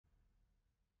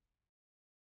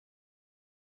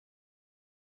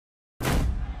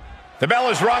The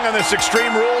bell is rung on this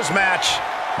Extreme Rules match.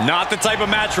 Not the type of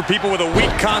match for people with a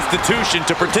weak constitution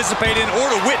to participate in or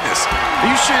to witness. Are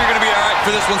you sure you're going to be all right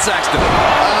for this one, Saxton?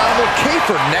 I'm okay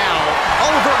for now.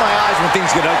 I'll avert my eyes when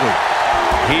things get ugly.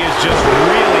 He is just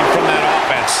reeling from that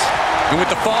offense. And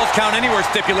with the Falls Count Anywhere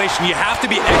stipulation, you have to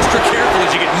be extra careful as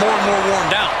you get more and more worn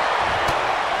down.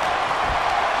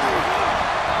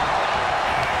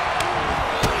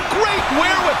 Great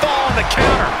wherewithal on the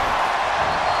counter.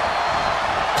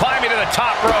 Climbing to the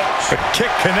top ropes. The kick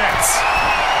connects.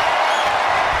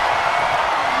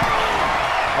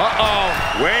 Uh-oh.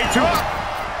 Way too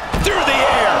through the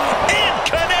air and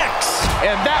connects.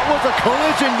 And that was a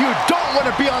collision you don't want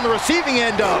to be on the receiving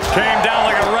end of. Came down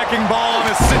like a wrecking ball on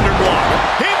a cinder block.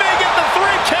 He may get the 3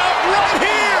 count right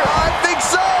here. I think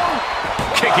so.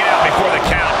 Kick it out before the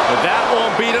count. But that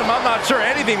won't beat him. I'm not sure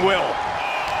anything will.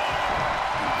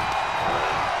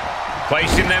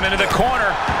 Placing them into the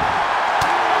corner.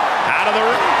 Out of the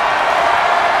ring.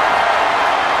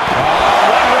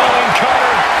 One rolling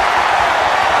cutter.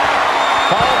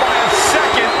 Followed by a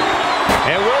second.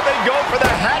 And will they go for the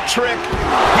hat trick?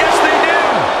 Yes, they do.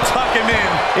 Tuck him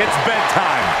in. It's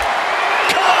bedtime.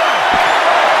 Come on.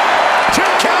 2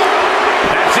 count.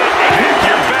 That's it. Hit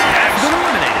your back. Been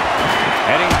eliminated.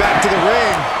 Heading back to the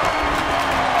ring.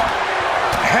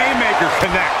 Haymaker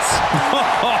connects.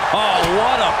 Oh,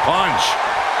 what a punch.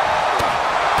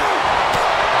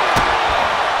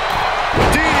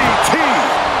 DDT.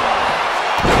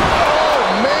 Oh,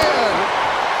 man.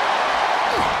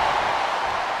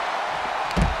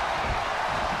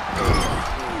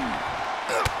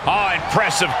 Oh,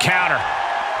 impressive counter.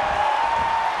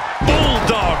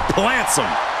 Bulldog plants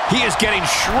him. He is getting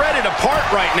shredded apart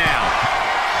right now.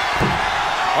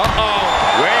 Uh-oh.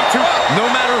 Way too... No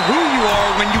matter who you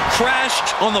are, when you crash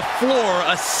on the floor,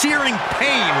 a searing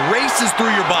pain races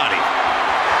through your body.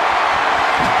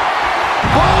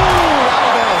 Boom!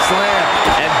 Alabama slam.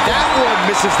 And that one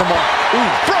misses the mark.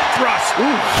 Ooh, front thrust.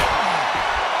 Ooh.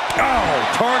 Oh,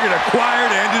 target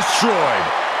acquired and destroyed.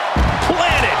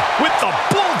 Planted with the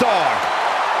Bulldog.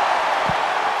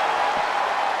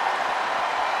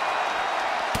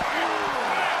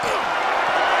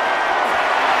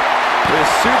 The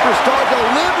superstar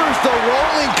delivers the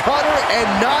rolling cutter and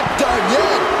not done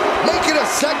yet. Make it a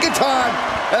second time.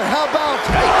 And how about...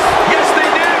 Yes, they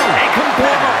do. A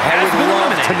competitor I has would been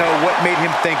love eliminated. to know what made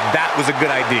him think that was a good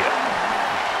idea.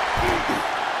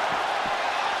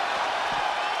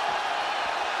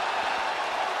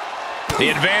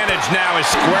 The advantage now is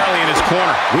squarely in his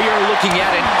corner. We are looking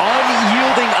at an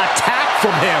unyielding attack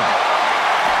from him.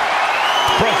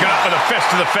 Broken up with a fist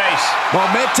to the face.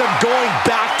 Momentum going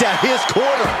back to his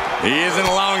corner. He isn't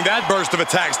allowing that burst of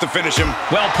attacks to finish him.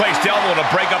 Well-placed elbow to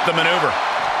break up the maneuver.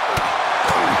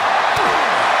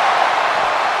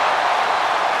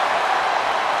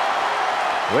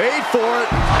 Wait for it.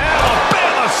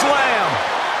 Alabama slam.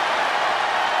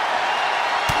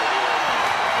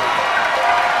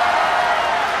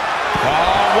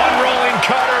 Oh, one rolling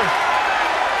cutter.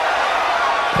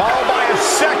 Followed by a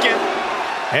second.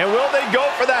 And will they go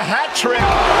for the hat trick?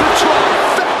 The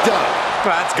trifecta.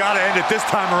 That's got to end it this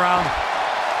time around.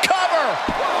 Cover.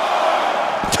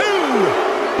 2.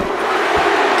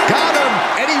 Got him,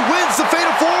 and he wins the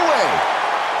Fatal 4-Way.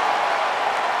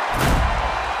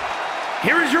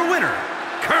 Here is your winner,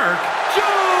 Kirk Jones.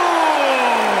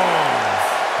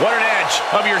 What an edge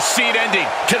of your seat ending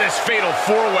to this Fatal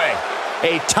 4-Way.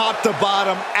 A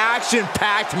top-to-bottom,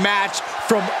 action-packed match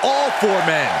from all 4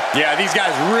 men. Yeah, these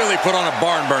guys really put on a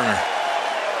barn burner.